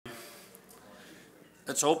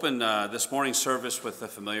Let's open this morning's service with the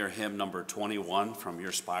familiar hymn number 21 from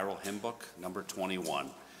your spiral hymn book, number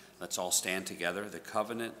 21. Let's all stand together, the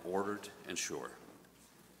covenant ordered and sure.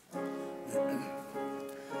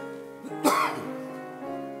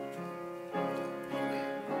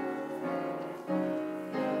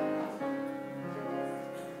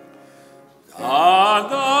 God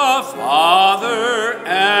the Father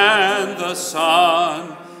and the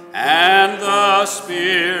Son and the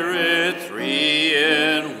Spirit, three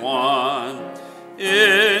in one,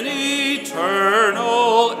 in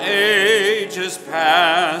eternal ages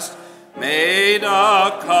past, made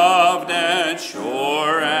a covenant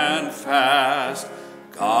sure and fast.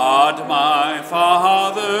 God my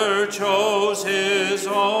Father chose his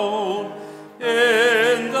own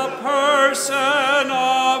in the person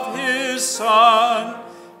of his Son,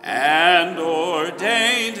 and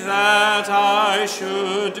ordained that I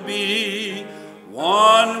should be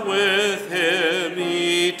one with him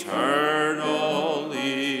eternally.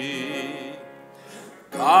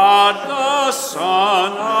 God the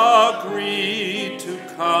Son agreed to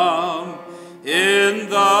come in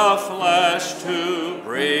the flesh to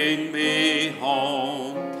bring me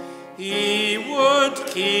home. He would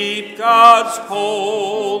keep God's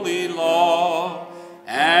holy law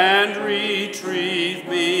and retrieve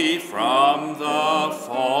me from the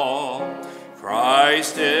fall.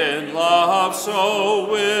 Christ in love so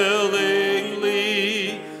willingly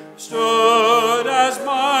stood as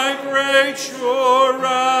my great surety.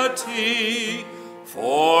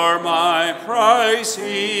 For my price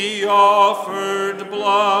he offered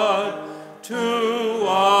blood to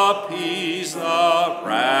appease the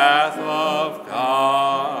wrath of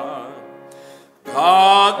God.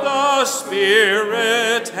 God the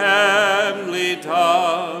Spirit, heavenly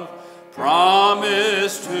dove,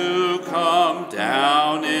 promised to come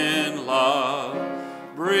down in love,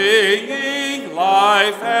 bringing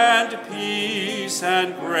life and peace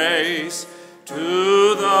and grace to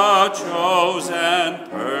the chosen,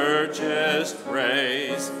 purchased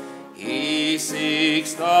race. He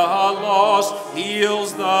seeks the lost,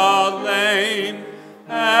 heals the lame,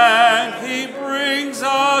 and he brings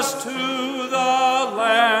us to the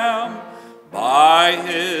Lamb. By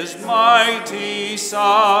his mighty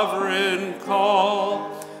sovereign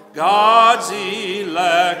call, God's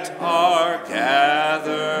elect are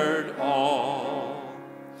gathered all.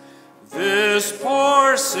 This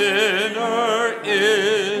poor sinner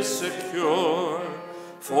is secure,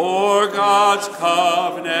 for God's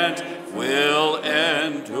covenant will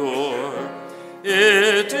endure.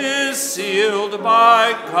 It is sealed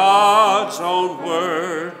by God's own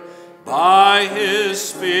word, by his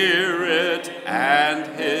Spirit and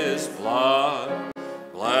his blood.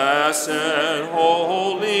 Blessed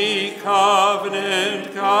holy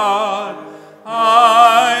covenant God,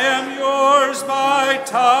 I am yours by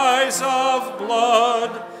ties of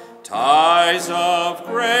blood, ties of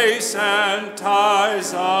grace and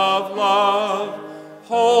ties of love.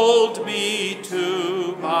 Hold me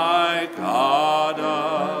to my God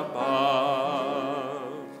above.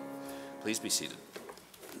 Please be seated.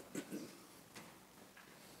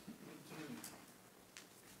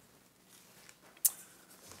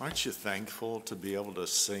 Aren't you thankful to be able to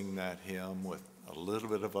sing that hymn with a little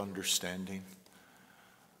bit of understanding?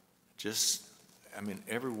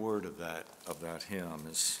 Every word of that hymn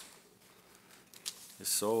is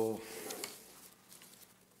so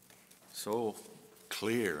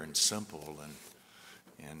clear and simple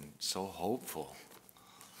and so hopeful.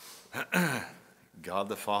 God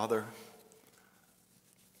the Father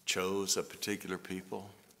chose a particular people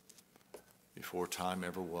before time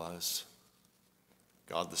ever was.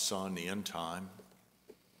 God the Son, the end time,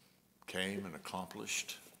 came and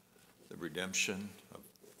accomplished the redemption of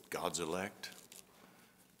God's elect.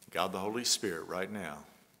 God the Holy Spirit right now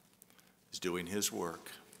is doing his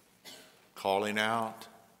work, calling out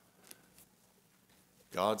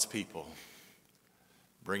God's people,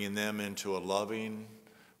 bringing them into a loving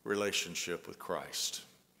relationship with Christ.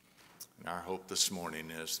 And our hope this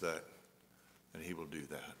morning is that he will do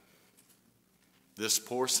that. This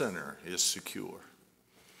poor sinner is secure,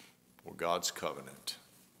 for God's covenant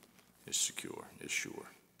is secure, is sure.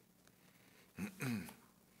 If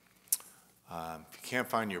you can't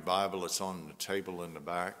find your Bible, it's on the table in the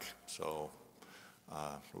back, so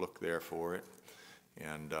look there for it.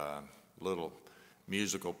 And little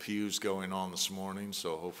musical pews going on this morning,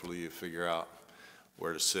 so hopefully you figure out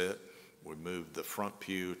where to sit. We moved the front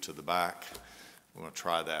pew to the back. We're going to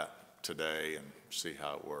try that today and see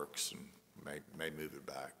how it works, and may move it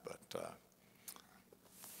back. But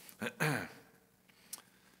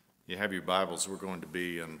you have your Bibles. We're going to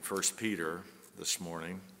be in 1 Peter this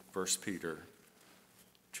morning. 1 Peter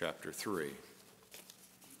chapter 3.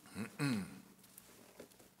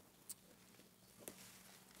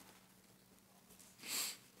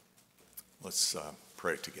 Let's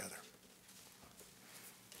pray together.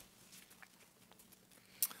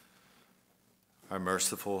 Our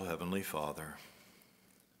merciful Heavenly Father,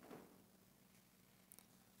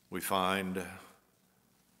 we find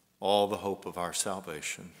all the hope of our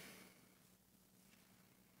salvation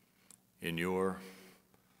in your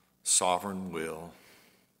sovereign will,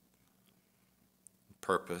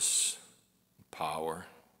 purpose, power.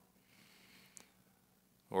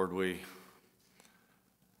 Lord, we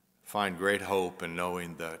find great hope in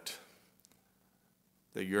knowing that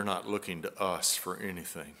you're not looking to us for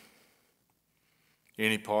anything,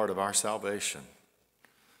 any part of our salvation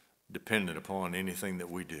dependent upon anything that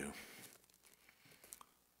we do.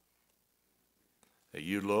 That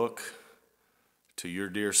you look to your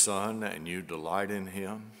dear Son and you delight in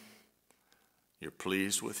him. You're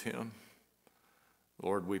pleased with him.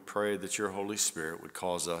 Lord, we pray that your Holy Spirit would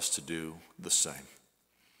cause us to do the same.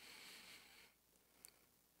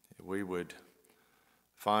 We would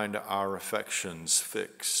find our affections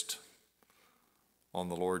fixed on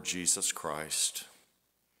the Lord Jesus Christ,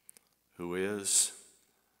 who is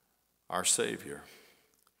our Savior,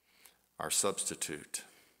 our substitute.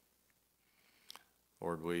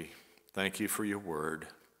 Lord, we thank you for your word.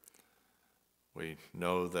 We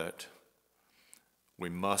know that we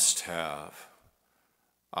must have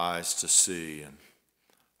eyes to see and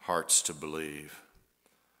hearts to believe.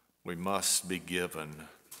 We must be given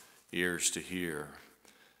ears to hear.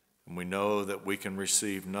 And we know that we can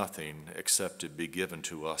receive nothing except it be given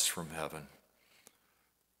to us from heaven.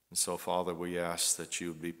 And so, Father, we ask that you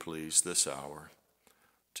would be pleased this hour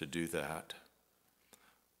to do that.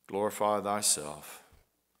 Glorify thyself.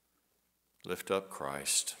 Lift up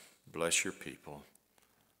Christ. Bless your people.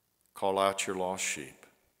 Call out your lost sheep.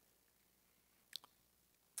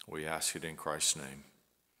 We ask it in Christ's name.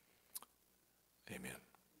 Amen.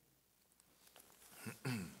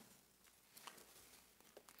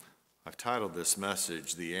 I've titled this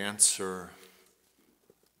message, The Answer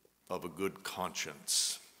of a Good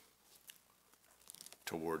Conscience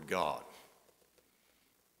Toward God.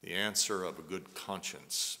 The answer of a good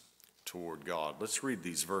conscience toward God. Let's read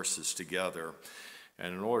these verses together.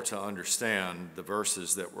 And in order to understand the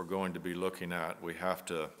verses that we're going to be looking at, we have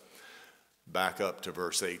to back up to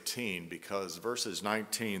verse 18, because verses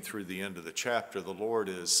 19 through the end of the chapter, the Lord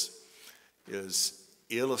is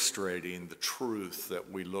illustrating the truth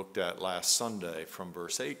that we looked at last Sunday from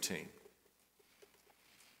verse 18.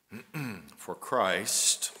 For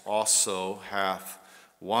Christ also hath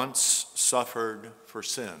once suffered for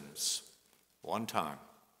sins, one time,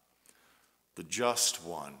 the just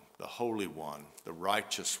one, the holy one, the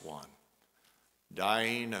righteous one,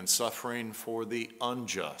 dying and suffering for the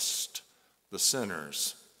unjust, the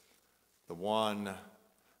sinners, the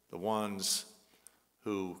ones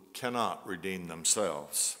who cannot redeem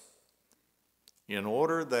themselves, in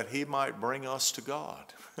order that he might bring us to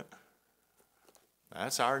God.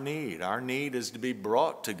 That's our need. Our need is to be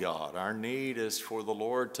brought to God. Our need is for the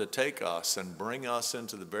Lord to take us and bring us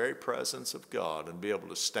into the very presence of God and be able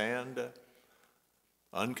to stand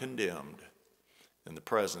uncondemned in the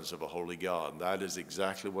presence of a holy God. And that is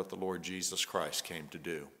exactly what the Lord Jesus Christ came to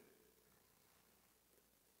do.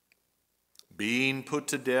 Being put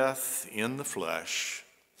to death in the flesh,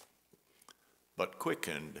 but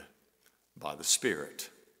quickened by the Spirit.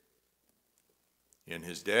 In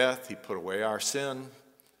his death, he put away our sin,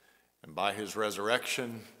 and by his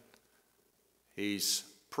resurrection, he's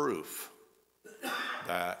proof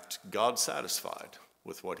that God's satisfied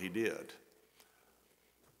with what he did.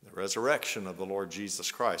 The resurrection of the Lord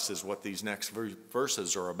Jesus Christ is what these next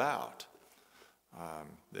verses are about.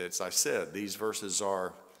 As I said, these verses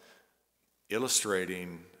are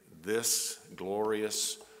illustrating this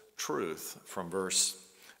glorious truth from verse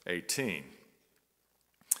 18.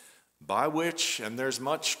 By which, and there's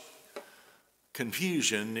much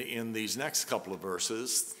confusion in these next couple of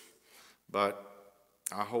verses, but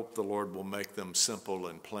I hope the Lord will make them simple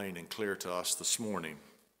and plain and clear to us this morning.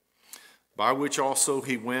 By which also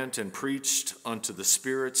he went and preached unto the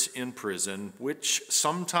spirits in prison, which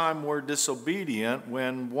sometime were disobedient,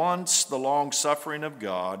 when once the long suffering of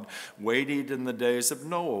God waited in the days of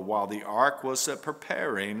Noah, while the ark was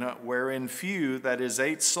preparing, wherein few, that is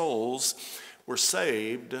 8 souls, were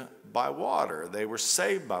saved by water. They were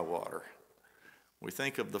saved by water. We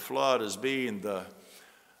think of the flood as being the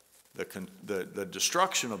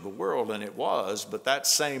destruction of the world, and it was, but that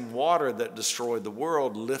same water that destroyed the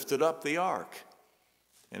world lifted up the ark.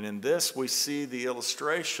 And in this we see the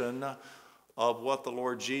illustration of what the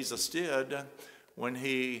Lord Jesus did when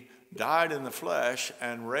he died in the flesh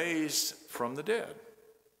and raised from the dead.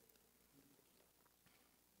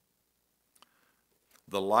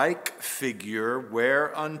 The like figure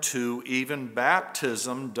whereunto even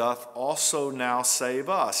baptism doth also now save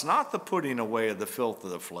us, not the putting away of the filth of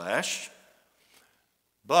the flesh,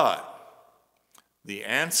 but the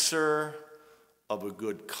answer of a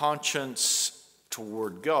good conscience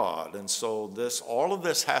toward God. And so all of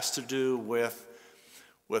this has to do with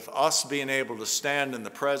us being able to stand in the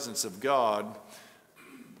presence of God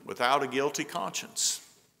without a guilty conscience.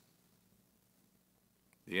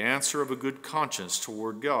 The answer of a good conscience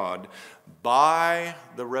toward God by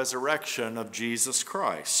the resurrection of Jesus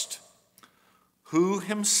Christ, who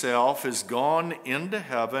himself is gone into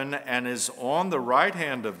heaven and is on the right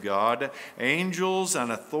hand of God, angels and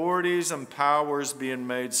authorities and powers being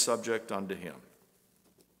made subject unto him.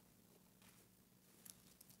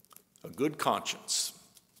 A good conscience.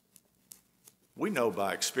 We know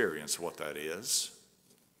by experience what that is.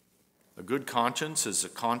 A good conscience is a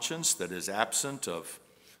conscience that is absent of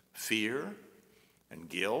fear and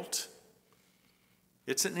guilt.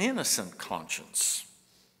 It's an innocent conscience.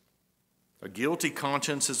 A guilty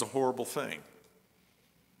conscience is a horrible thing.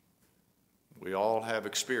 We all have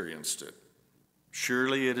experienced it.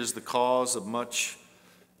 Surely it is the cause of much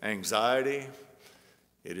anxiety.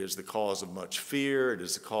 It is the cause of much fear. It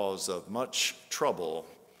is the cause of much trouble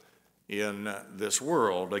in this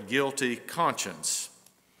world, a guilty conscience.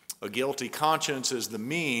 A guilty conscience is the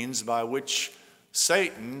means by which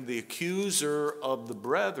Satan, the accuser of the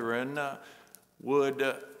brethren,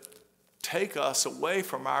 would take us away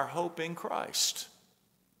from our hope in Christ.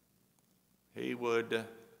 He would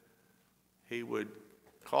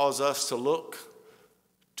cause us to look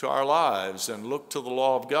to our lives and look to the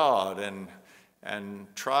law of God and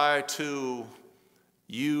try to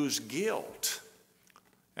use guilt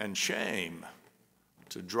and shame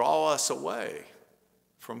to draw us away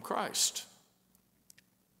from Christ.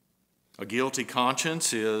 A guilty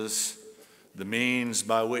conscience is the means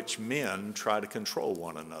by which men try to control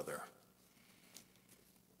one another.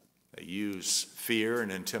 They use fear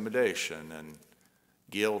and intimidation and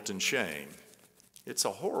guilt and shame. It's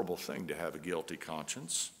a horrible thing to have a guilty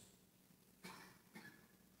conscience.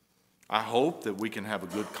 I hope that we can have a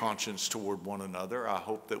good conscience toward one another. I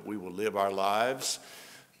hope that we will live our lives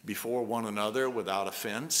before one another without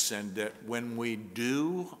offense, and that when we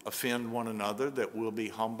do offend one another, that we'll be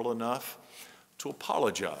humble enough to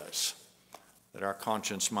apologize, that our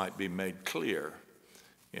conscience might be made clear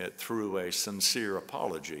through a sincere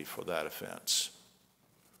apology for that offense.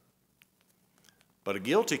 But a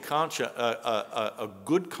guilty conscience, a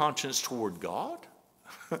good conscience toward God,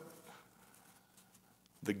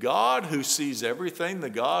 the God who sees everything, the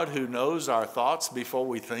God who knows our thoughts before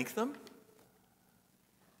we think them,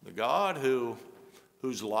 the God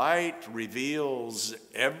whose light reveals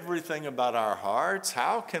everything about our hearts,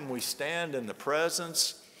 how can we stand in the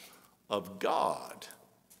presence of God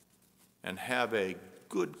and have a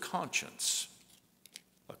good conscience,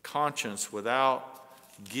 a conscience without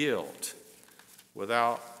guilt,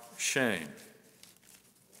 without shame?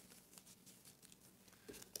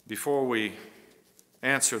 Before we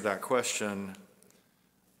answer that question,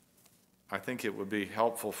 I think it would be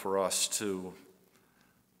helpful for us to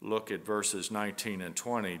look at verses 19 and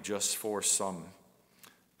 20 just for some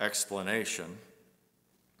explanation.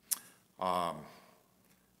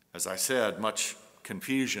 As I said, much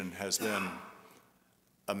confusion has been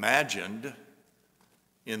imagined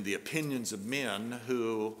in the opinions of men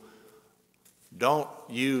who don't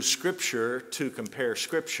use Scripture to compare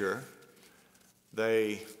Scripture.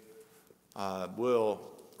 They will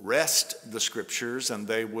wrest the Scriptures and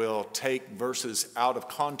they will take verses out of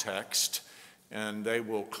context, and they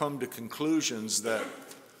will come to conclusions that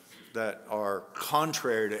are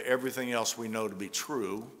contrary to everything else we know to be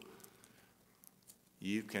true.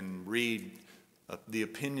 You can read the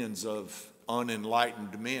opinions of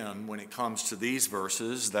unenlightened men when it comes to these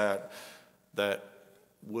verses that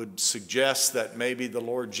would suggest that maybe the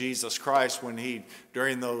Lord Jesus Christ, when he,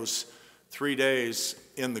 during those 3 days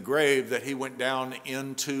in the grave, that he went down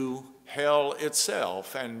into hell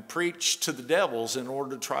itself and preached to the devils in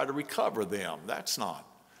order to try to recover them. That's not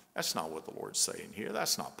what the Lord's saying here.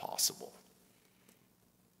 That's not possible.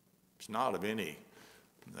 It's not of any,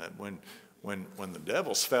 that when the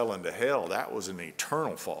devils fell into hell, that was an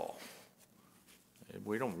eternal fall.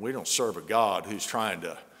 We don't serve a God who's trying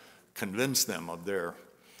to convince them of their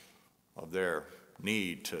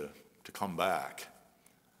need to come back.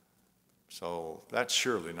 So that's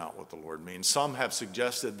surely not what the Lord means. Some have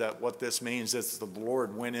suggested that what this means is that the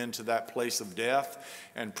Lord went into that place of death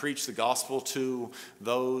and preached the gospel to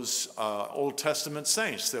those Old Testament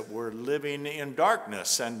saints that were living in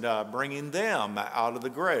darkness and bringing them out of the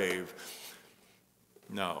grave.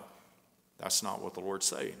 No, that's not what the Lord's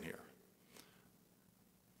saying here.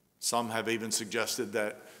 Some have even suggested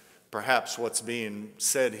that perhaps what's being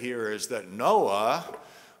said here is that Noah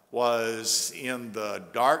was in the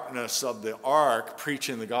darkness of the ark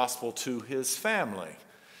preaching the gospel to his family.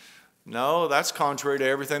 No, that's contrary to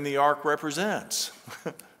everything the ark represents.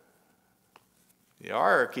 The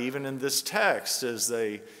ark, even in this text, is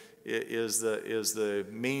the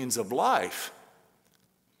means of life.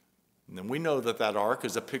 And we know that that ark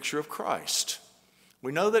is a picture of Christ.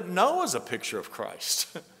 We know that Noah's a picture of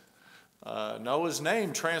Christ. Noah's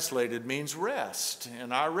name translated means rest,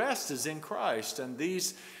 and our rest is in Christ. And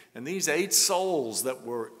these 8 souls that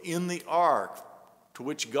were in the ark, to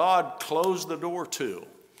which God closed the door to,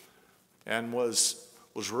 and was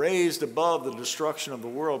raised above the destruction of the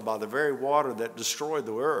world by the very water that destroyed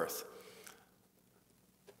the earth.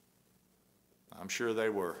 I'm sure they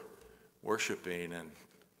were worshiping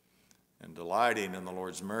and delighting in the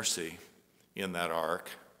Lord's mercy in that ark,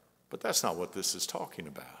 but that's not what this is talking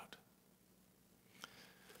about.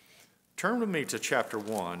 Turn with me to chapter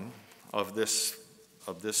 1 of this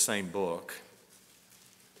same book,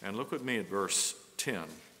 and look with me at verse 10.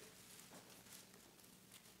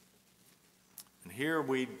 And here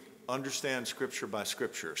we understand Scripture by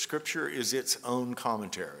Scripture. Scripture is its own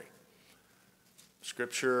commentary.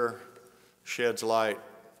 Scripture sheds light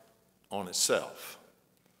on itself.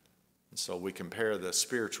 And so we compare the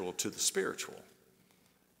spiritual to the spiritual.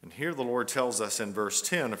 And here the Lord tells us in verse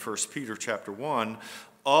 10 of 1 Peter chapter 1,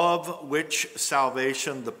 of which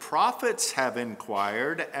salvation the prophets have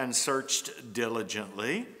inquired and searched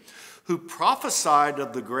diligently, who prophesied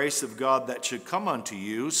of the grace of God that should come unto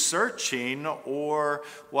you, searching or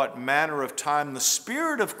what manner of time the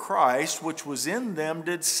Spirit of Christ which was in them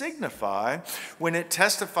did signify, when it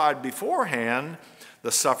testified beforehand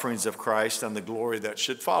the sufferings of Christ and the glory that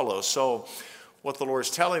should follow. So what the Lord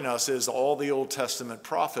is telling us is all the Old Testament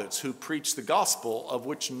prophets who preached the gospel, of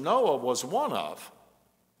which Noah was one of,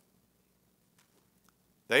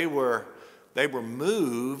 they were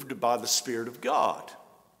moved by the Spirit of God.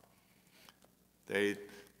 They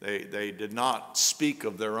did not speak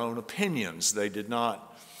of their own opinions. They did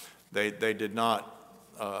not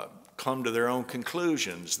come to their own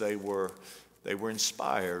conclusions. They were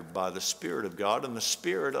inspired by the Spirit of God and the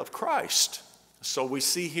Spirit of Christ. So we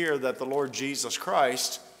see here that the Lord Jesus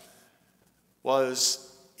Christ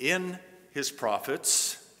was in his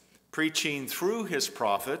prophets, preaching through his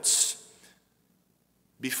prophets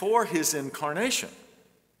before his incarnation,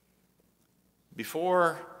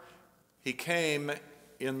 before he came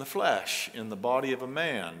in the flesh, in the body of a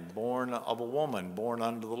man, born of a woman, born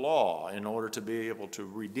under the law, in order to be able to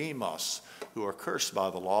redeem us who are cursed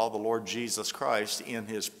by the law. The Lord Jesus Christ, in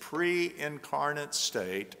his pre-incarnate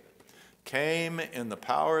state, came in the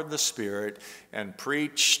power of the Spirit and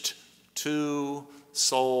preached to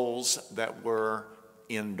souls that were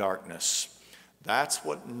in darkness. That's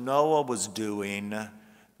what Noah was doing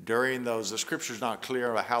during those. The scripture's not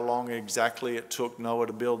clear about how long exactly it took Noah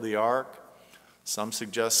to build the ark. Some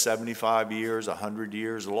suggest 75 years, 100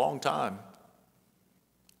 years, a long time.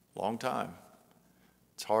 Long time.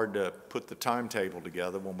 It's hard to put the timetable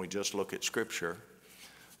together when we just look at scripture.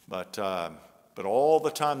 But all the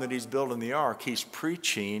time that he's building the ark, he's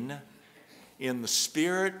preaching in the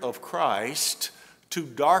Spirit of Christ to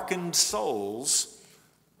darkened souls,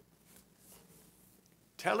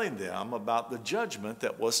 telling them about the judgment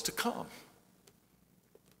that was to come.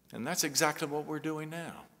 And that's exactly what we're doing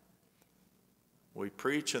now. We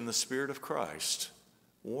preach in the Spirit of Christ,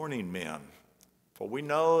 warning men. For we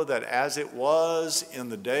know that as it was in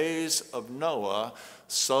the days of Noah,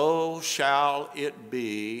 so shall it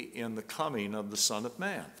be in the coming of the Son of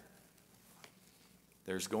Man.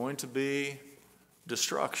 There's going to be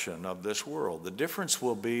destruction of this world. The difference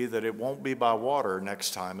will be that it won't be by water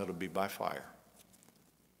next time, it'll be by fire.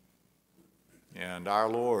 And our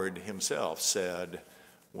Lord himself said,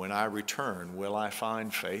 when I return, will I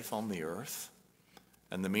find faith on the earth?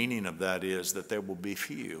 And the meaning of that is that there will be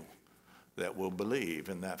few that will believe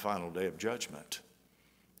in that final day of judgment.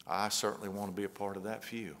 I certainly want to be a part of that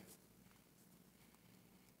few.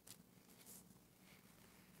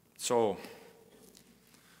 So,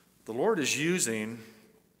 the Lord is using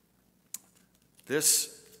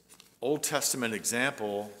this Old Testament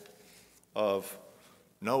example of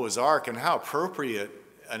Noah's Ark, and how appropriate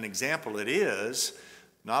an example it is.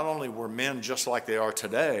 Not only were men just like they are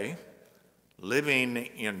today, living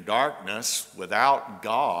in darkness without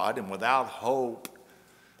God and without hope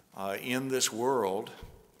in this world,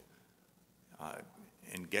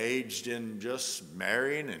 engaged in just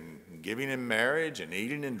marrying and giving in marriage and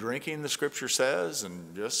eating and drinking, the scripture says,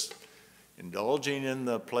 and just indulging in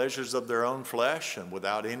the pleasures of their own flesh and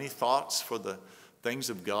without any thoughts for the things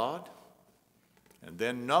of God. And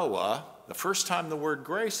then Noah, the first time the word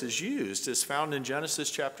grace is used is found in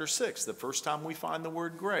Genesis chapter 6. The first time we find the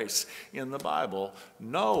word grace in the Bible,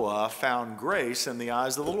 Noah found grace in the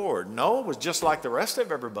eyes of the Lord. Noah was just like the rest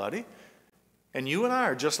of everybody, and you and I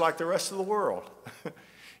are just like the rest of the world.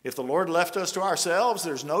 If the Lord left us to ourselves,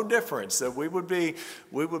 there's no difference. That we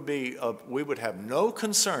would have no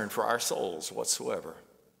concern for our souls whatsoever.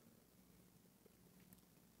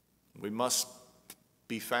 We must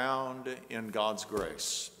be found in God's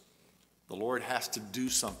grace. The Lord has to do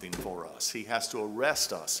something for us. He has to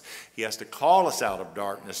arrest us. He has to call us out of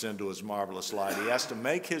darkness into his marvelous light. He has to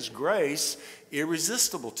make his grace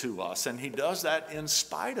irresistible to us, and he does that in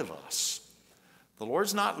spite of us. The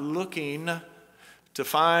Lord's not looking to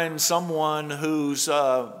find someone who's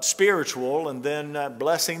spiritual and then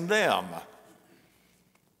blessing them.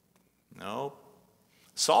 No.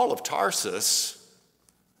 Saul of Tarsus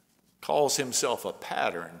calls himself a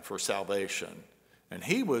pattern for salvation. And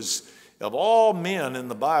he was, of all men in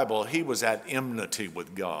the Bible, he was at enmity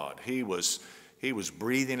with God. He was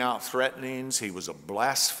breathing out threatenings. He was a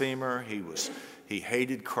blasphemer. He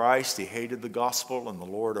hated Christ. He hated the gospel, and the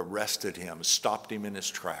Lord arrested him, stopped him in his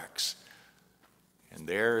tracks. And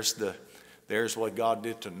there's what God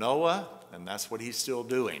did to Noah, and that's what he's still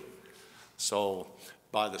doing. So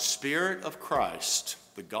by the Spirit of Christ,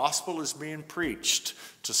 the gospel is being preached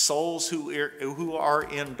to souls who are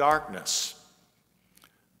in darkness,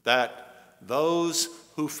 that those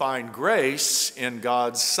who find grace in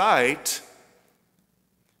God's sight,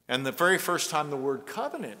 and the very first time the word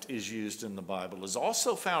covenant is used in the Bible is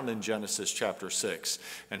also found in Genesis chapter 6,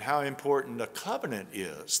 and how important a covenant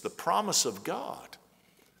is, the promise of God.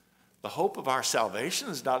 The hope of our salvation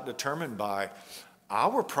is not determined by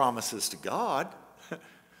our promises to God.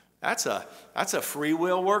 That's a free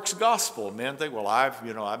will works gospel. Men think, well,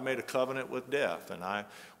 I've made a covenant with death, and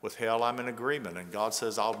with hell I'm in agreement, and God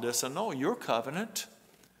says I'll disannul your covenant.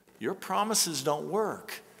 Your promises don't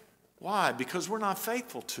work. Why? Because we're not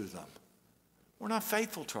faithful to them. We're not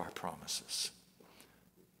faithful to our promises.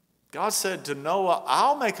 God said to Noah,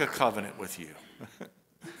 I'll make a covenant with you.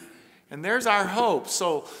 And there's our hope.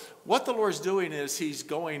 So what the Lord's doing is he's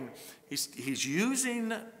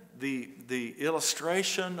using the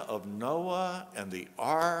illustration of Noah and the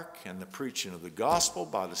ark and the preaching of the gospel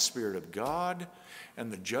by the Spirit of God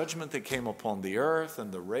and the judgment that came upon the earth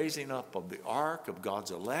and the raising up of the ark of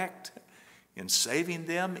God's elect in saving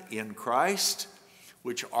them in Christ,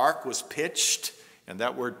 which ark was pitched, and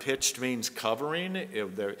that word pitched means covering,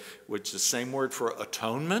 which is the same word for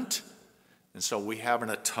atonement. And so we have an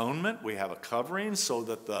atonement, we have a covering so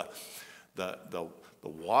that the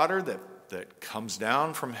water that comes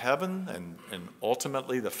down from heaven and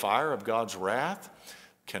ultimately the fire of God's wrath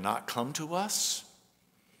cannot come to us.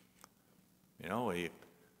 You know, it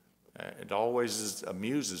always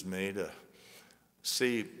amuses me to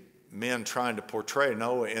see men trying to portray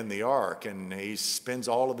Noah in the ark, and he spends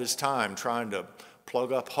all of his time trying to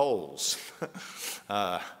plug up holes.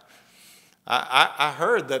 I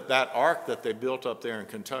heard that ark that they built up there in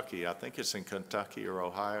Kentucky, I think it's in Kentucky or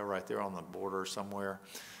Ohio, right there on the border somewhere,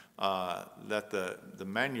 that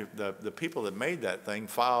the people that made that thing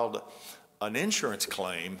filed an insurance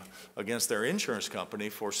claim against their insurance company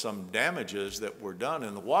for some damages that were done,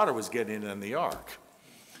 and the water was getting in the ark.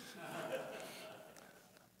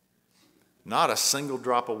 Not a single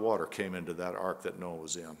drop of water came into that ark that Noah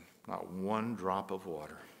was in. Not one drop of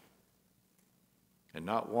water. And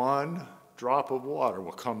not one drop of water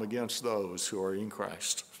will come against those who are in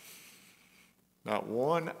Christ. Not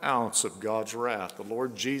 1 ounce of God's wrath. The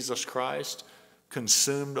Lord Jesus Christ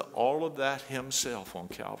consumed all of that himself on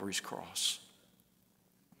Calvary's cross.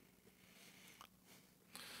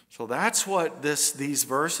 So that's what these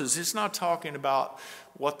verses, it's not talking about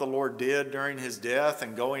what the Lord did during his death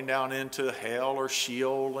and going down into hell or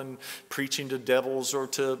Sheol and preaching to devils or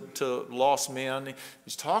to lost men.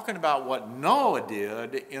 He's talking about what Noah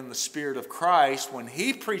did in the Spirit of Christ when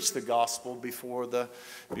he preached the gospel before the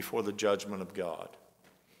judgment of God,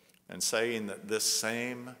 and saying that this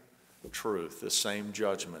same truth, this same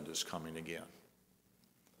judgment is coming again.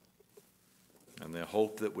 And the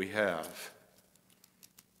hope that we have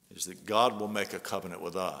is that God will make a covenant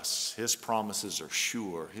with us. His promises are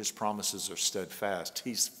sure. His promises are steadfast.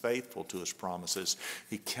 He's faithful to his promises.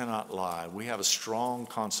 He cannot lie. We have a strong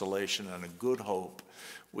consolation and a good hope.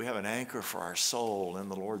 We have an anchor for our soul in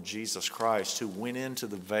the Lord Jesus Christ, who went into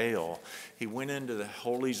the veil. He went into the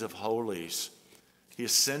holies of holies. He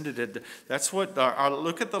ascended it. That's what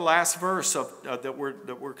look at the last verse that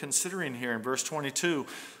we're considering here in verse 22.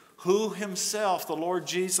 Who himself, the Lord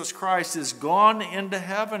Jesus Christ, is gone into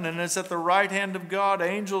heaven and is at the right hand of God,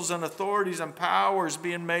 angels and authorities and powers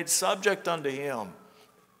being made subject unto him.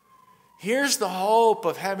 Here's the hope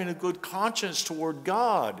of having a good conscience toward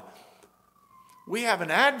God. We have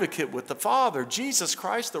an advocate with the Father, Jesus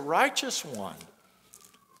Christ, the righteous one,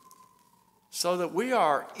 so that we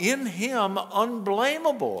are in him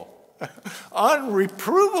unblameable,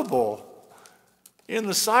 unreprovable in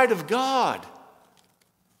the sight of God.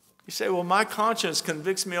 You say, well, my conscience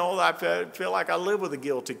convicts me all that I feel like I live with a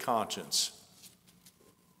guilty conscience.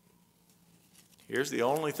 Here's the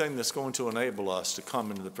only thing that's going to enable us to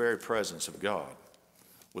come into the very presence of God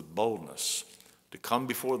with boldness. To come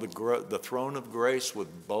before the throne of grace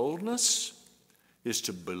with boldness is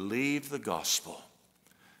to believe the gospel,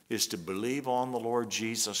 is to believe on the Lord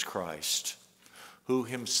Jesus Christ, who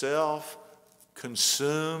himself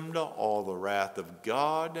consumed all the wrath of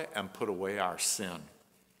God and put away our sin.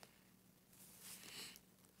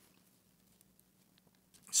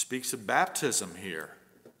 Speaks of baptism here.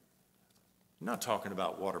 I'm not talking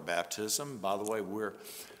about water baptism. By the way, we're,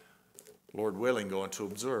 Lord willing, going to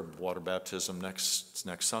observe water baptism next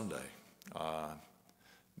Sunday.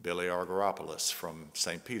 Billy Argyropoulos from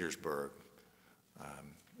St. Petersburg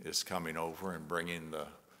is coming over and bringing the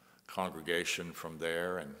congregation from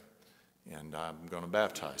there, and I'm going to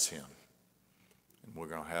baptize him. And we're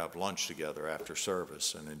going to have lunch together after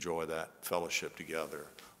service and enjoy that fellowship together,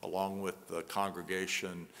 along with the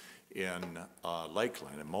congregation in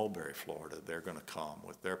Lakeland, in Mulberry, Florida. They're going to come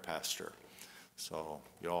with their pastor. So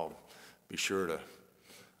y'all be sure to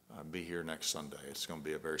be here next Sunday. It's going to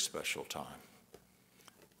be a very special time.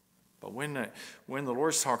 But when the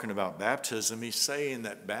Lord's talking about baptism, he's saying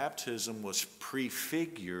that baptism was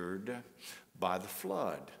prefigured by the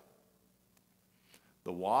flood.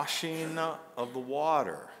 The washing of the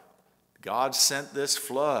water. God sent this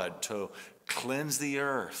flood to cleanse the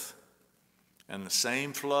earth. And the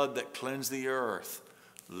same flood that cleansed the earth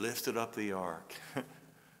lifted up the ark.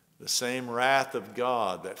 The same wrath of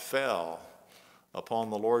God that fell upon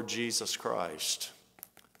the Lord Jesus Christ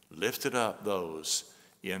lifted up those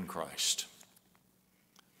in Christ.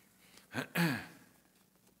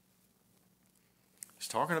 He's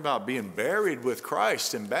talking about being buried with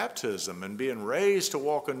Christ in baptism and being raised to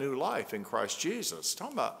walk a new life in Christ Jesus. He's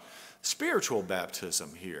talking about spiritual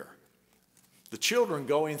baptism here. The children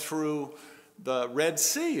going through the Red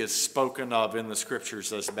Sea is spoken of in the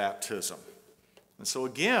scriptures as baptism. And so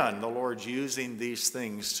again, the Lord's using these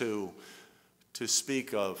things to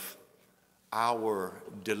speak of our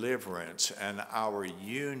deliverance and our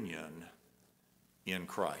union in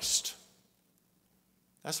Christ.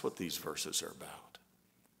 That's what these verses are about.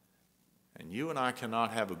 And you and I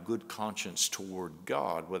cannot have a good conscience toward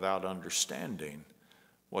God without understanding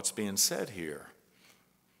what's being said here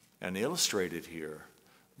and illustrated here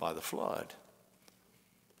by the flood.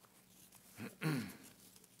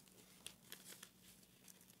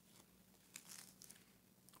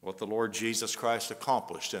 What the Lord Jesus Christ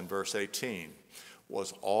accomplished in verse 18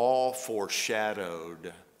 was all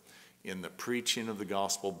foreshadowed in the preaching of the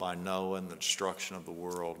gospel by Noah and the destruction of the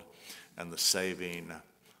world and the saving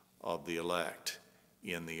of the elect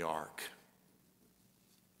in the ark.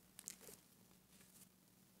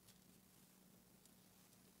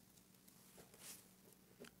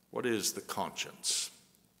 What is the conscience?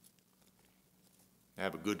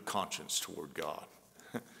 Have a good conscience toward God.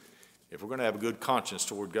 If we're going to have a good conscience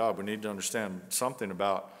toward God, we need to understand something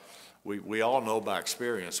about, we all know by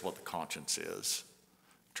experience what the conscience is.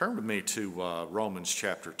 Turn with me to Romans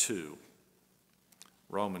chapter 2.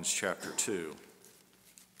 Romans chapter 2.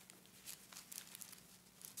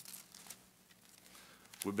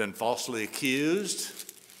 We've been falsely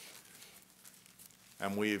accused,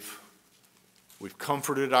 and we've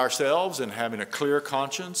comforted ourselves in having a clear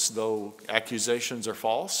conscience, though accusations are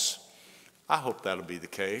false. I hope that'll be the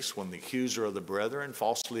case when the accuser of the brethren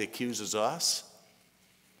falsely accuses us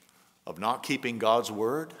of not keeping God's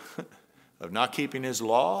word, of not keeping his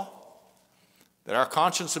law, that our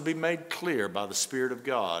conscience will be made clear by the Spirit of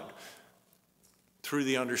God through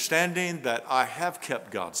the understanding that I have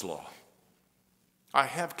kept God's law. I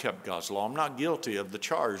have kept God's law. I'm not guilty of the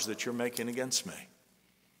charge that you're making against me.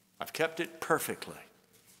 I've kept it perfectly.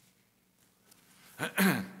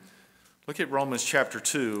 Look at Romans chapter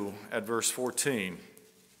 2 at verse 14.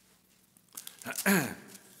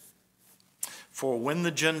 For when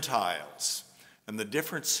the Gentiles, and the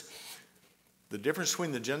difference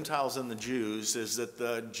between the Gentiles and the Jews is that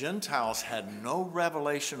the Gentiles had no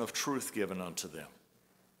revelation of truth given unto them.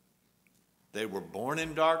 They were born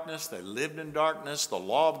in darkness, they lived in darkness. The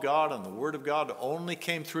law of God and the word of God only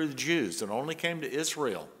came through the Jews, it only came to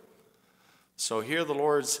Israel. So here the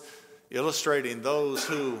Lord's illustrating those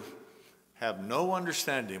who have no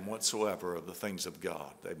understanding whatsoever of the things of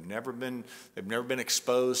God. They've never been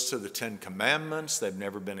exposed to the Ten Commandments. They've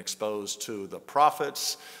never been exposed to the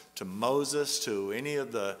prophets, to Moses, to any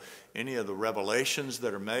of the revelations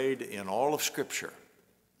that are made in all of Scripture.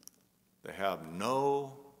 They have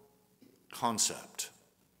no concept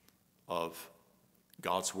of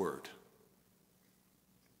God's word.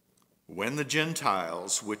 When the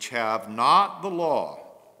Gentiles, which have not the law,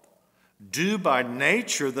 do by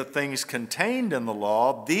nature the things contained in the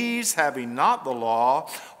law, these, having not the law,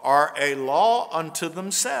 are a law unto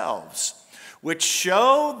themselves, which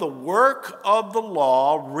show the work of the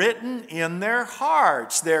law written in their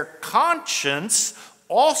hearts, their conscience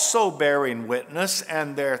also bearing witness,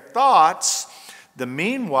 and their thoughts the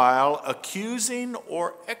meanwhile accusing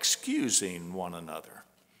or excusing one another.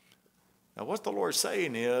 Now what the Lord's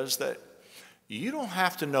saying is that you don't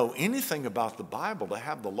have to know anything about the Bible to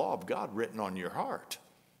have the law of God written on your heart.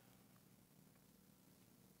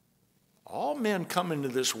 All men come into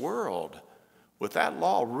this world with that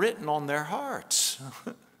law written on their hearts.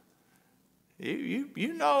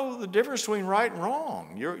 You know the difference between right and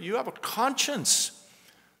wrong. You have a conscience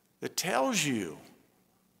that tells you.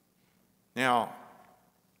 Now,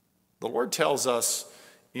 the Lord tells us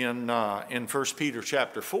in 1 Peter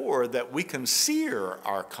chapter 4 that we can sear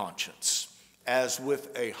our conscience as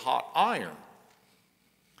with a hot iron.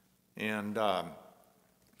 And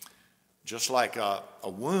just like a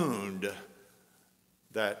wound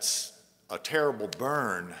that's a terrible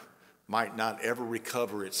burn might not ever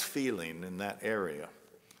recover its feeling in that area.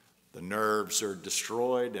 The nerves are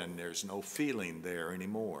destroyed and there's no feeling there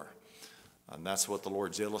anymore. And that's what the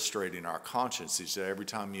Lord's illustrating our conscience. He said every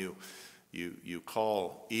time you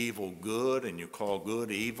call evil good and you call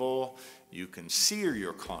good evil, you can sear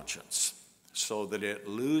your conscience so that it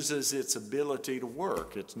loses its ability to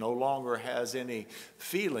work. It no longer has any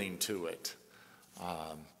feeling to it.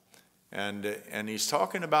 And he's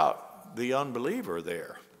talking about the unbeliever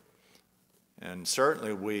there. And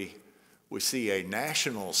certainly we see a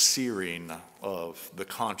national searing of the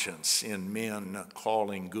conscience in men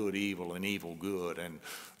calling good evil and evil good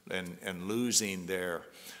and losing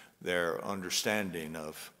their understanding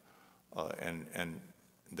of and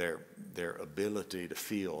their ability to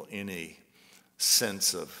feel any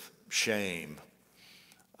sense of shame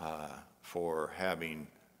for having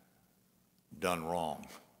done wrong.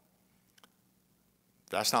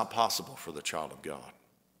 That's not possible for the child of God.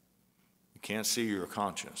 You can't see your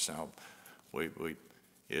conscience. Now,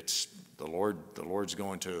 it's the Lord's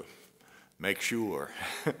going to make sure.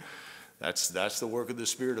 That's the work of the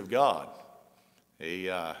Spirit of God.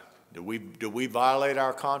 Do we violate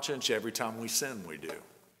our conscience? Every time we sin, we do.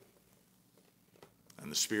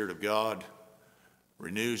 And the Spirit of God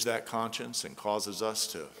renews that conscience and causes us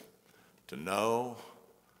to know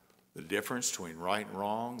the difference between right and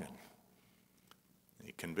wrong, and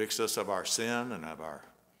He convicts us of our sin and of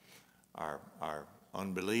our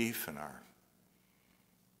unbelief and our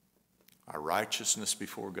righteousness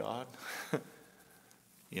before God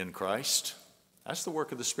in Christ. That's the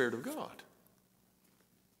work of the Spirit of God.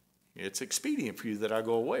 It's expedient for you that I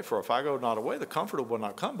go away, for if I go not away, the Comforter will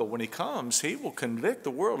not come. But when He comes, He will convict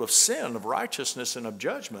the world of sin, of righteousness, and of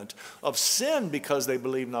judgment. Of sin because they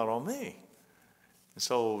believe not on me. And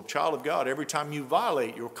so, child of God, every time you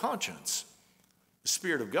violate your conscience, the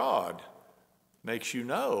Spirit of God makes you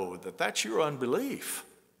know that that's your unbelief.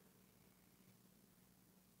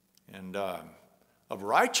 And of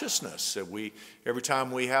righteousness, that every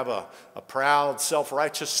time we have a proud,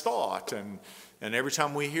 self-righteous thought, and every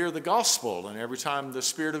time we hear the gospel, and every time the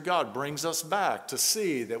Spirit of God brings us back to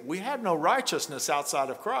see that we have no righteousness outside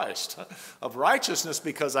of Christ, of righteousness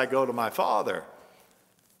because I go to my Father.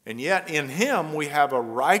 And yet in Him we have a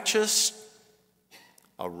righteousness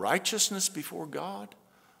before God,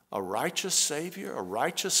 a righteous Savior, a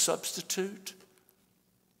righteous substitute.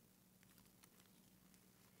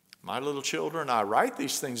 My little children, I write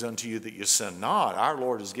these things unto you that you sin not. Our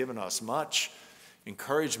Lord has given us much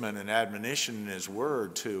encouragement and admonition in His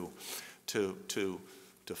Word to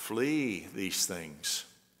flee these things.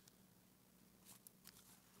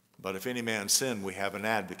 But if any man sin, we have an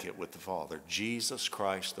advocate with the Father, Jesus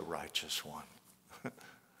Christ, the righteous one.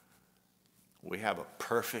 We have a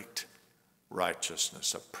perfect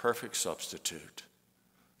righteousness, a perfect substitute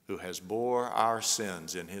who has bore our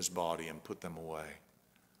sins in his body and put them away.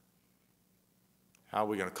 How are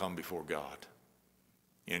we going to come before God?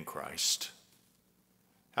 In Christ.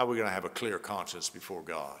 How are we going to have a clear conscience before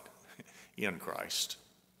God? In Christ.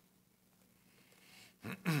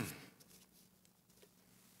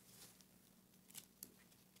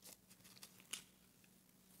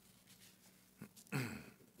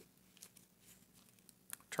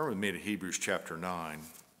 Turn with me to Hebrews chapter 9.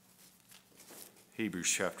 Hebrews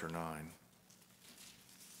chapter 9.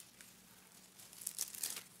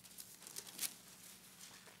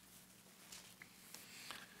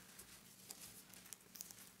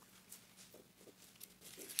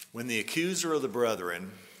 When the accuser of the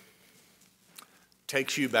brethren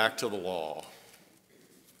takes you back to the law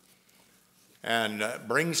and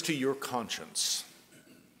brings to your conscience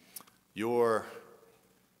you're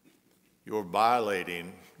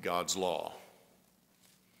violating God's law,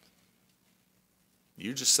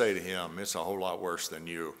 you just say to him, it's a whole lot worse than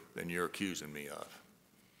you're accusing me of.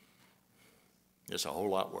 It's a whole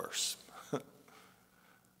lot worse.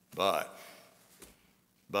 But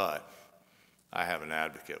I have an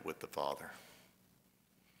advocate with the Father.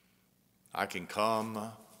 I can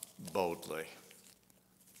come boldly,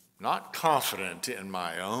 not confident in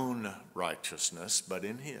my own righteousness, but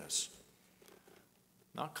in his.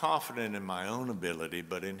 Not confident in my own ability,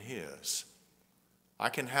 but in his. I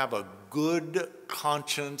can have a good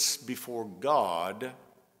conscience before God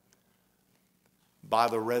by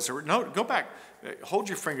the resurrection. No, go back. Hold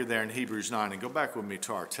your finger there in Hebrews 9 and go back with me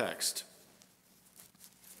to our text.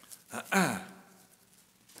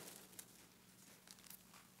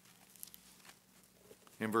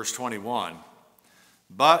 In verse 21.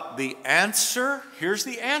 But the answer, here's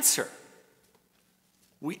the answer.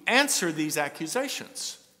 We answer these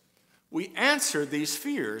accusations. We answer these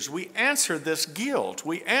fears. We answer this guilt.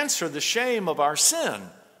 We answer the shame of our sin,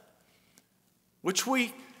 which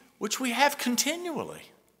we have continually.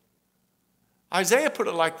 Isaiah put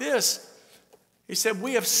it like this. He said,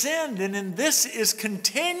 we have sinned, and in this is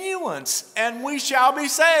continuance, and we shall be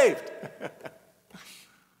saved.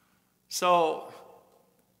 So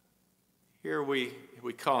here we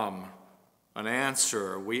come, an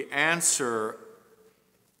answer. We answer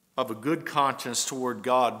of a good conscience toward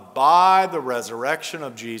God by the resurrection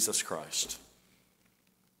of Jesus Christ.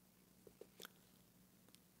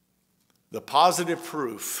 The positive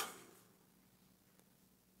proof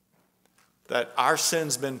that our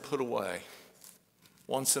sin's been put away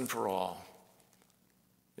once and for all.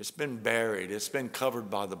 It's been buried. It's been covered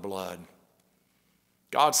by the blood.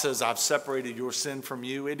 God says, I've separated your sin from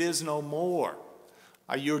you. It is no more.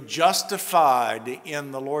 You're justified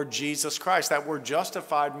in the Lord Jesus Christ. That word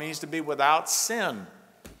justified means to be without sin.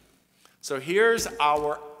 So here's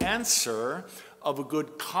our answer of a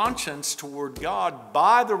good conscience toward God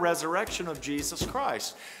by the resurrection of Jesus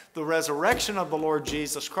Christ. The resurrection of the Lord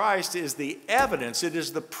Jesus Christ is the evidence, it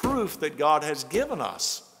is the proof that God has given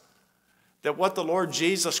us that what the Lord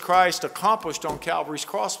Jesus Christ accomplished on Calvary's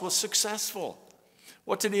cross was successful.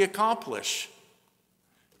 What did he accomplish?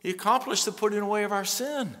 He accomplished the putting away of our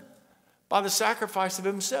sin by the sacrifice of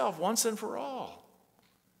himself once and for all.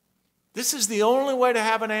 This is the only way to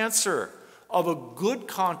have an answer of a good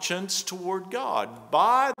conscience toward God,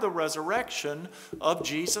 by the resurrection of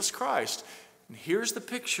Jesus Christ. And here's the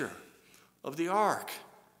picture of the ark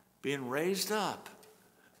being raised up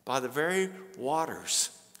by the very waters,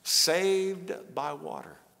 saved by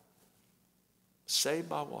water. Saved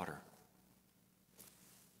by water.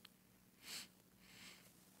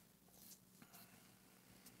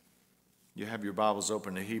 You have your Bibles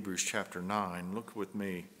open to Hebrews chapter 9. Look with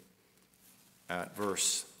me at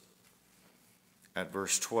verse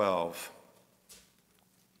 12.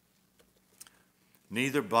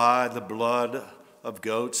 Neither by the blood of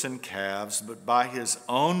goats and calves, but by his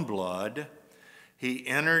own blood, he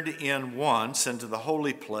entered in once into the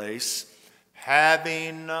holy place,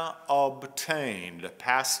 having obtained,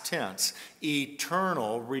 past tense,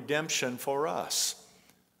 eternal redemption for us.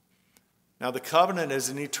 Now, the covenant is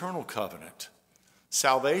an eternal covenant.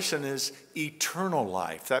 Salvation is eternal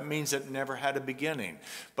life. That means it never had a beginning,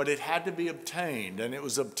 but it had to be obtained, and it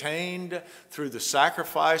was obtained through the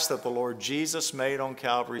sacrifice that the Lord Jesus made on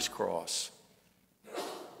Calvary's cross.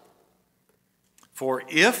 For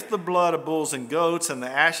if the blood of bulls and goats and the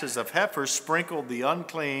ashes of heifers sprinkled the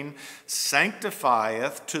unclean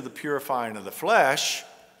sanctifieth to the purifying of the flesh.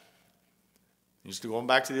 He's going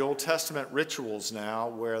back to the Old Testament rituals now,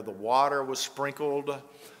 where the water was sprinkled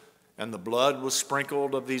and the blood was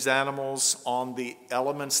sprinkled of these animals on the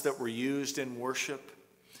elements that were used in worship.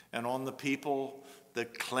 and on the people, the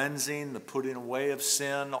cleansing, the putting away of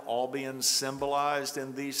sin, all being symbolized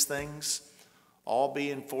in these things, all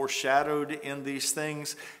being foreshadowed in these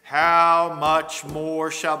things, how much more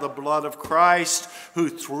shall the blood of Christ, who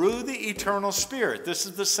through the eternal Spirit, this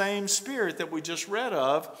is the same Spirit that we just read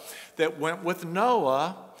of, that went with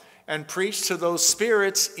Noah and preached to those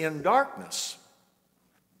spirits in darkness,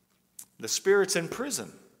 the spirits in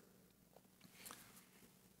prison,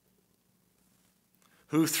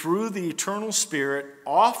 who through the eternal Spirit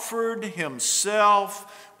offered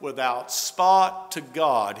himself without spot to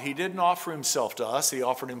God. He didn't offer himself to us, he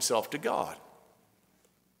offered himself to God.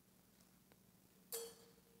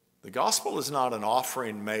 The gospel is not an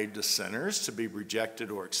offering made to sinners to be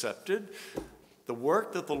rejected or accepted. The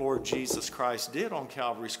work that the Lord Jesus Christ did on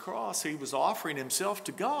Calvary's cross, he was offering himself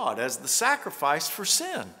to God as the sacrifice for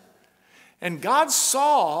sin. And God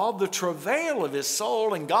saw the travail of his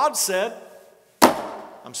soul, and God said,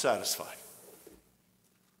 I'm satisfied.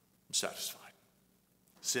 I'm satisfied.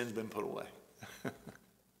 Sin's been put away.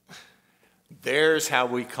 There's how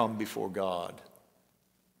we come before God,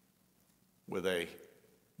 with a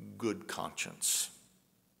good conscience.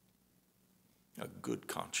 A good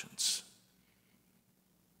conscience.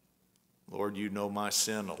 Lord, you know my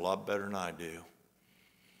sin a lot better than I do.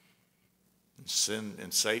 And sin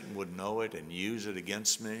and Satan would know it and use it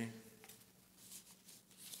against me.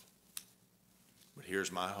 But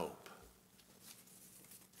here's my hope.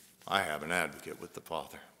 I have an advocate with the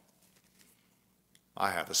Father.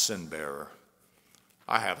 I have a sin bearer.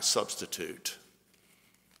 I have a substitute.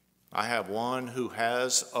 I have one who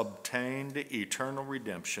has obtained eternal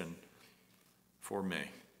redemption for me,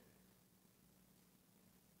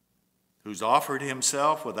 who's offered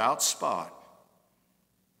himself without spot.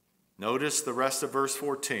 Notice the rest of verse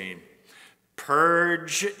 14.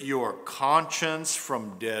 Purge your conscience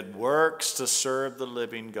from dead works to serve the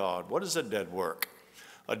living God. What is a dead work?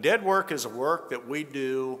 A dead work is a work that we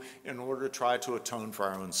do in order to try to atone for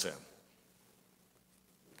our own sin.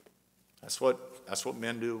 That's what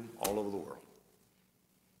men do all over the world.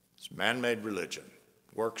 It's man-made religion,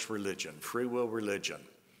 works religion, free will religion.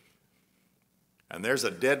 And there's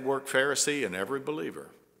a dead work Pharisee in every believer.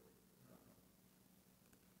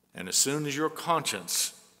 And as soon as your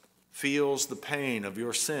conscience feels the pain of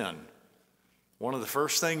your sin, one of the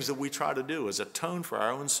first things that we try to do is atone for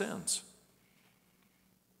our own sins.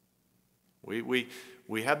 We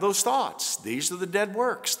have those thoughts. These are the dead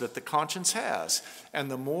works that the conscience has.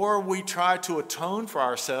 And the more we try to atone for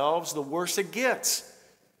ourselves, the worse it gets.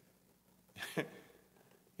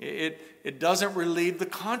 It doesn't relieve the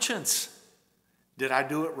conscience. Did I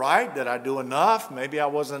do it right? Did I do enough? Maybe I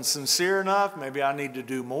wasn't sincere enough. Maybe I need to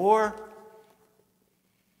do more.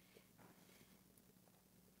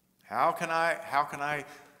 How can I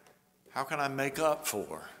make up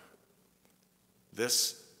for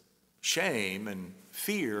this shame and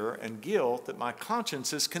fear and guilt that my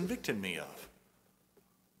conscience is convicting me of?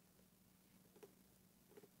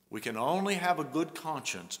 We can only have a good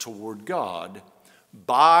conscience toward God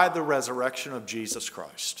by the resurrection of Jesus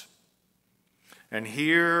Christ. And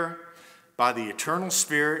here, by the eternal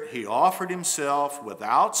Spirit, he offered himself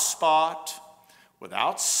without spot,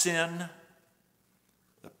 without sin,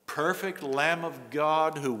 the perfect Lamb of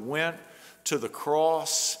God who went to the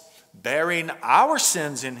cross bearing our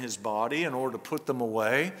sins in his body in order to put them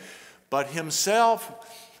away, but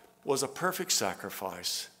himself was a perfect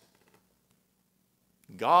sacrifice.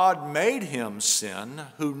 God made him sin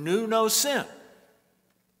who knew no sin,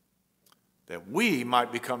 that we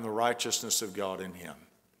might become the righteousness of God in him.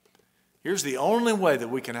 Here's the only way that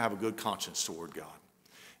we can have a good conscience toward God.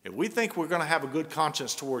 If we think we're going to have a good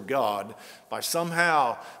conscience toward God by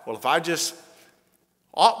somehow, well, if I just,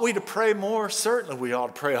 ought we to pray more? Certainly we ought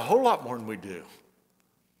to pray a whole lot more than we do.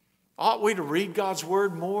 Ought we to read God's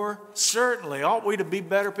word more? Certainly. Ought we to be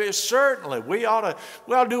better people? Certainly. We ought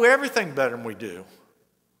to do everything better than we do.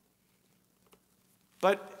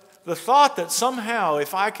 But the thought that somehow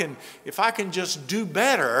if I can just do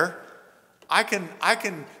better, I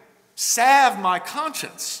can salve my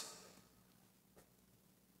conscience,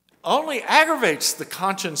 only aggravates the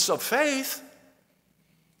conscience of faith.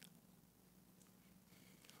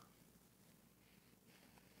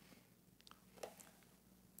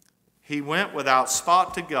 He went without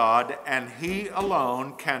spot to God, and he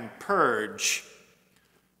alone can purge.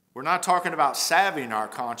 We're not talking about salving our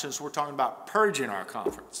conscience. We're talking about purging our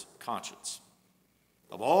conscience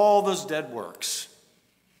of all those dead works,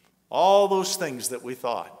 all those things that we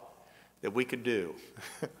thought that we could do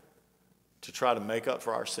to try to make up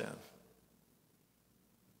for our sin.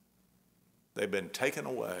 They've been taken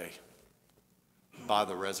away by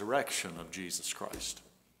the resurrection of Jesus Christ.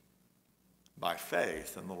 by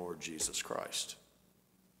faith in the Lord Jesus Christ.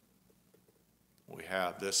 We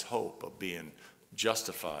have this hope of being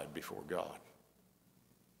justified before God.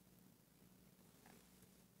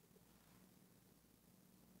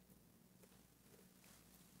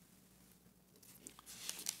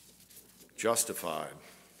 Justified.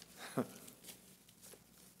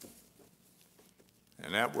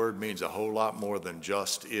 And that word means a whole lot more than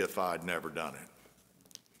just if I'd never done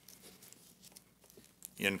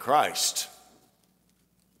it. In Christ,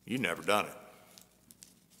 you never done it.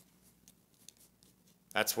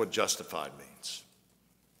 That's what justified means.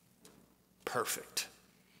 Perfect,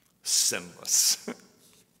 sinless.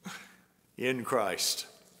 In Christ.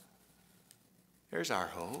 There's our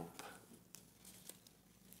hope.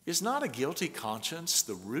 Is not a guilty conscience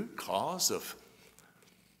the root cause of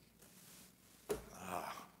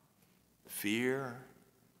fear,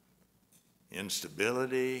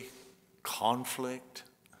 instability, conflict,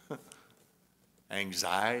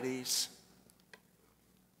 anxieties?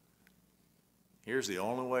 Here's the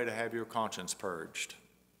only way to have your conscience purged.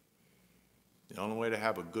 The only way to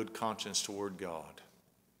have a good conscience toward God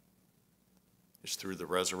is through the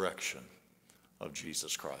resurrection of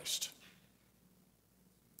Jesus Christ.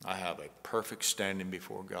 I have a perfect standing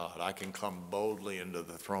before God. I can come boldly into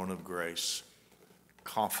the throne of grace,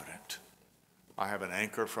 confident. I have an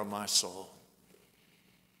anchor from my soul.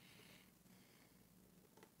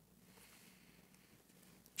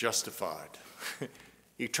 Justified.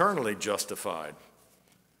 Eternally justified.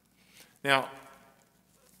 Now,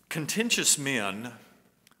 contentious men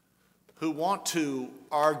who want to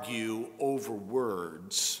argue over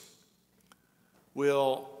words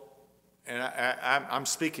will, and I'm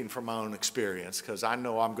speaking from my own experience because I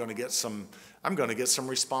know I'm going to get some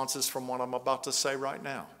responses from what I'm about to say right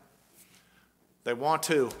now. They want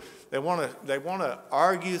to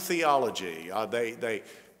argue theology.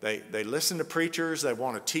 They listen to preachers. They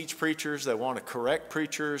want to teach preachers. They want to correct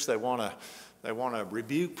preachers. They want to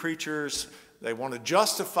rebuke preachers. They want to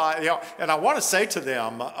justify. And I want to say to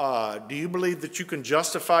them, do you believe that you can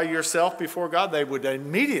justify yourself before God? They would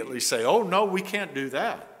immediately say, oh, no, we can't do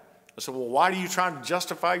that. I said, well, why are you trying to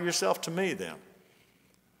justify yourself to me then?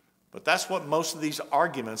 But that's what most of these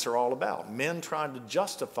arguments are all about. Men trying to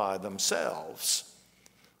justify themselves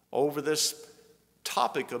over this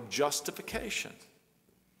topic of justification.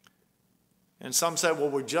 And some say, well,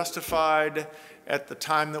 we're justified at the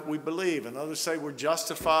time that we believe. And others say we're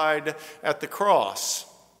justified at the cross.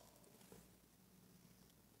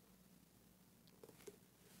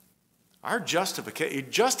 Our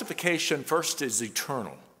justification first is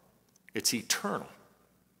eternal. It's eternal.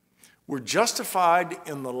 We're justified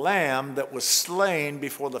in the Lamb that was slain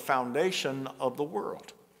before the foundation of the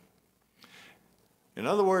world. In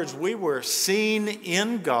other words, we were seen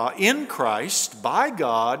in God, in Christ, by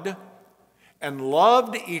God, and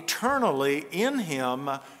loved eternally in Him,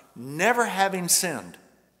 never having sinned.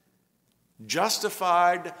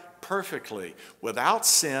 Justified perfectly, without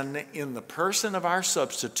sin, in the person of our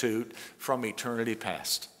substitute from eternity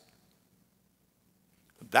past.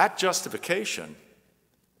 That justification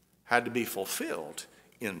had to be fulfilled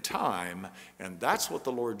in time, and that's what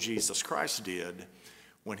the Lord Jesus Christ did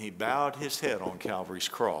when He bowed His head on Calvary's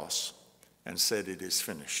cross and said, "It is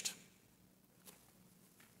finished."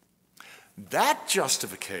 That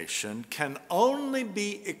justification can only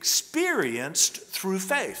be experienced through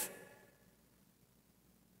faith.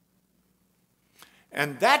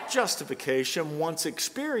 And that justification, once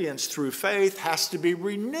experienced through faith, has to be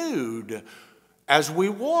renewed as we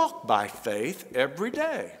walk by faith every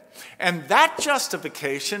day. And that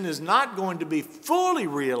justification is not going to be fully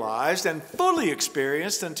realized and fully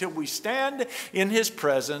experienced until we stand in His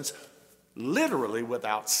presence, literally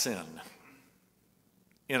without sin,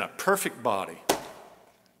 in a perfect body.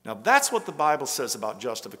 Now, that's what the Bible says about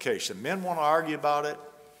justification. Men want to argue about it,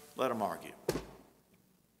 let them argue.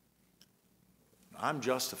 I'm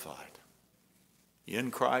justified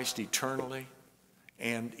in Christ eternally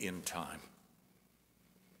and in time.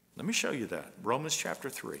 Let me show you that. Romans chapter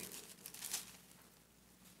 3.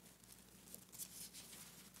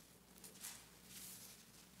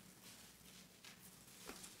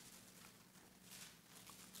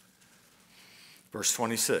 Verse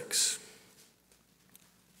 26.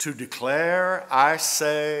 To declare, I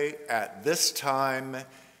say, at this time,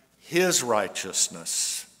 His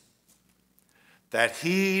righteousness, that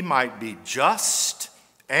He might be just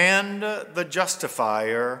and the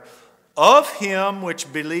justifier of him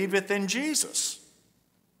which believeth in Jesus.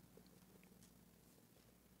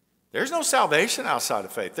 There's no salvation outside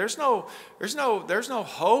of faith. There's no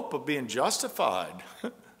hope of being justified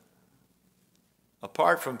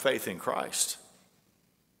apart from faith in Christ.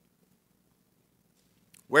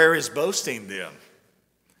 Where is boasting then?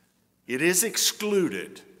 It is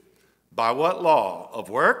excluded. By what law? Of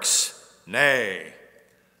works? Nay,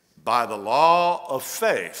 by the law of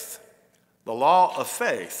faith. The law of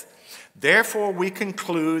faith. Therefore we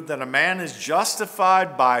conclude that a man is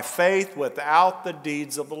justified by faith without the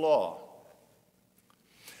deeds of the law.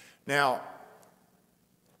 Now,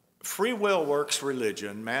 free will works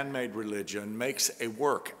religion, man-made religion, makes a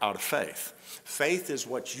work out of faith. Faith is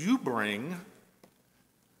what you bring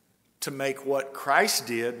to make what Christ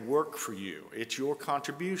did work for you. It's your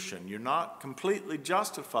contribution. You're not completely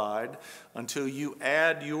justified until you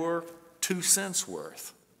add your 2 cents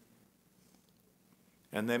worth.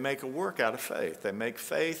 And they make a work out of faith. They make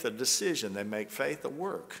faith a decision. They make faith a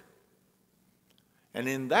work. And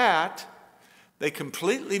in that, they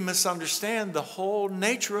completely misunderstand the whole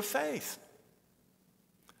nature of faith.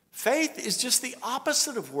 Faith is just the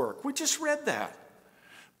opposite of work. We just read that.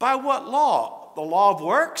 By what law? The law of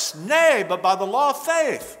works? Nay, but by the law of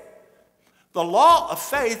faith. The law of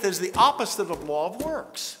faith is the opposite of law of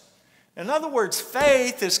works. In other words,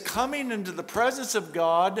 faith is coming into the presence of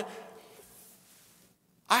God.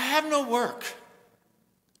 I have no work.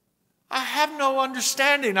 I have no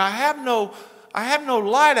understanding. I have no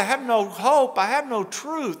light. I have no hope. I have no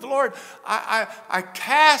truth. Lord, I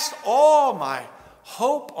cast all my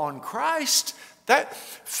hope on Christ. That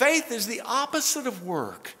faith is the opposite of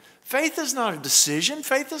work. Faith is not a decision.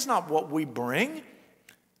 Faith is not what we bring.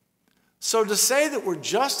 So to say that we're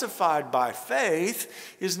justified by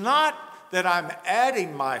faith is not that I'm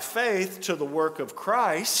adding my faith to the work of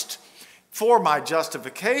Christ for my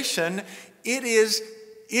justification. It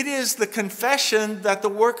is the confession that the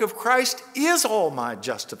work of Christ is all my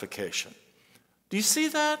justification. Do you see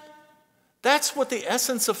that? That's what the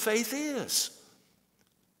essence of faith is.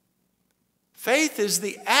 Faith is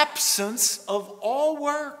the absence of all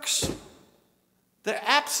works, the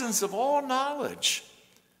absence of all knowledge.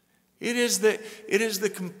 It is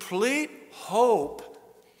the complete hope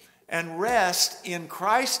and rest in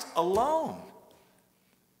Christ alone.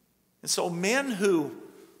 And so men who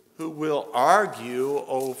will argue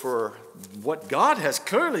over what God has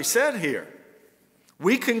clearly said here,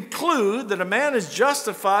 we conclude that a man is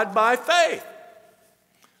justified by faith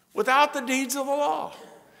without the deeds of the law.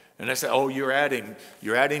 And they say, oh, you're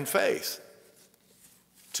adding faith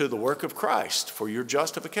to the work of Christ for your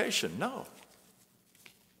justification. No.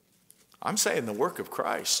 I'm saying the work of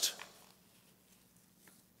Christ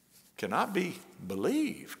cannot be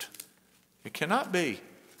believed. It cannot be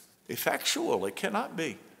effectual. It cannot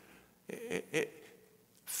be.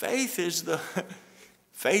 Faith is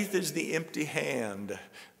the empty hand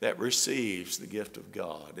that receives the gift of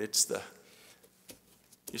God. It's the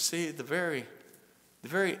very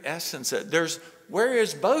essence. Where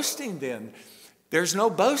is boasting then? There's no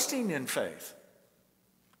boasting in faith.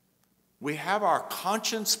 We have our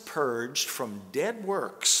conscience purged from dead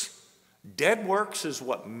works. Dead works is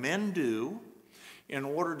what men do in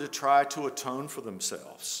order to try to atone for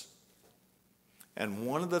themselves. And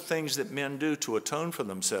one of the things that men do to atone for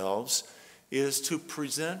themselves is to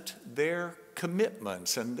present their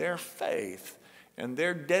commitments and their faith and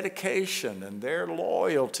their dedication and their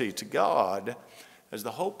loyalty to God as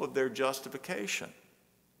the hope of their justification.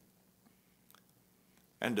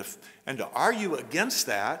 And to argue against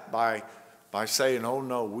that by saying, oh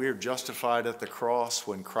no, we're justified at the cross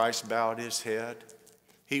when Christ bowed his head.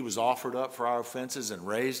 He was offered up for our offenses and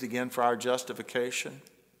raised again for our justification.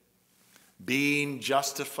 Being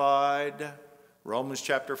justified, Romans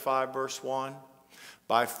chapter 5, verse 1.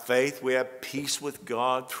 By faith we have peace with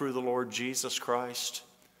God through the Lord Jesus Christ.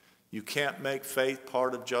 You can't make faith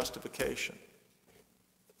part of justification,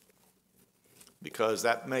 because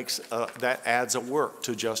that adds a work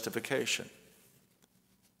to justification.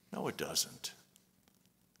 No, it doesn't.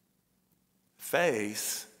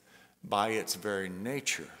 Faith, by its very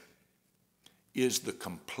nature, is the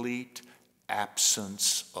complete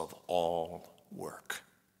absence of all work.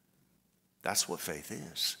 That's what faith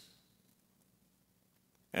is.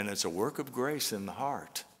 And it's a work of grace in the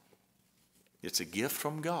heart. It's a gift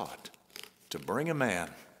from God to bring a man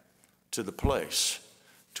to the place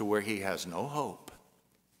to where he has no hope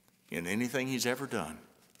in anything he's ever done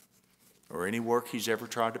or any work he's ever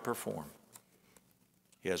tried to perform.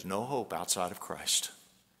 He has no hope outside of Christ.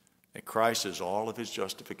 And Christ is all of his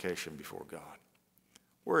justification before God.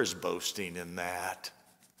 Where is boasting in that?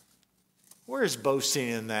 Where is boasting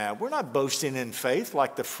in that? We're not boasting in faith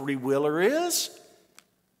like the free willer is.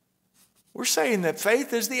 We're saying that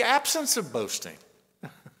faith is the absence of boasting.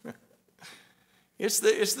 It's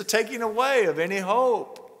the taking away of any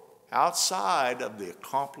hope outside of the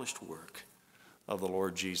accomplished work of the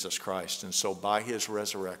Lord Jesus Christ. And so by his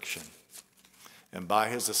resurrection and by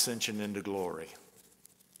his ascension into glory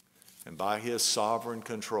and by his sovereign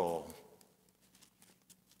control,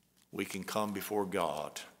 we can come before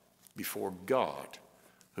God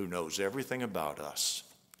who knows everything about us,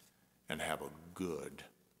 and have a good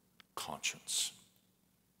conscience.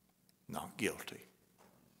 Not guilty,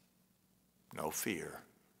 no fear,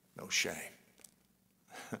 no shame.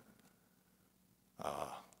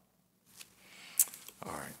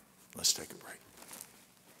 All right, let's take a break.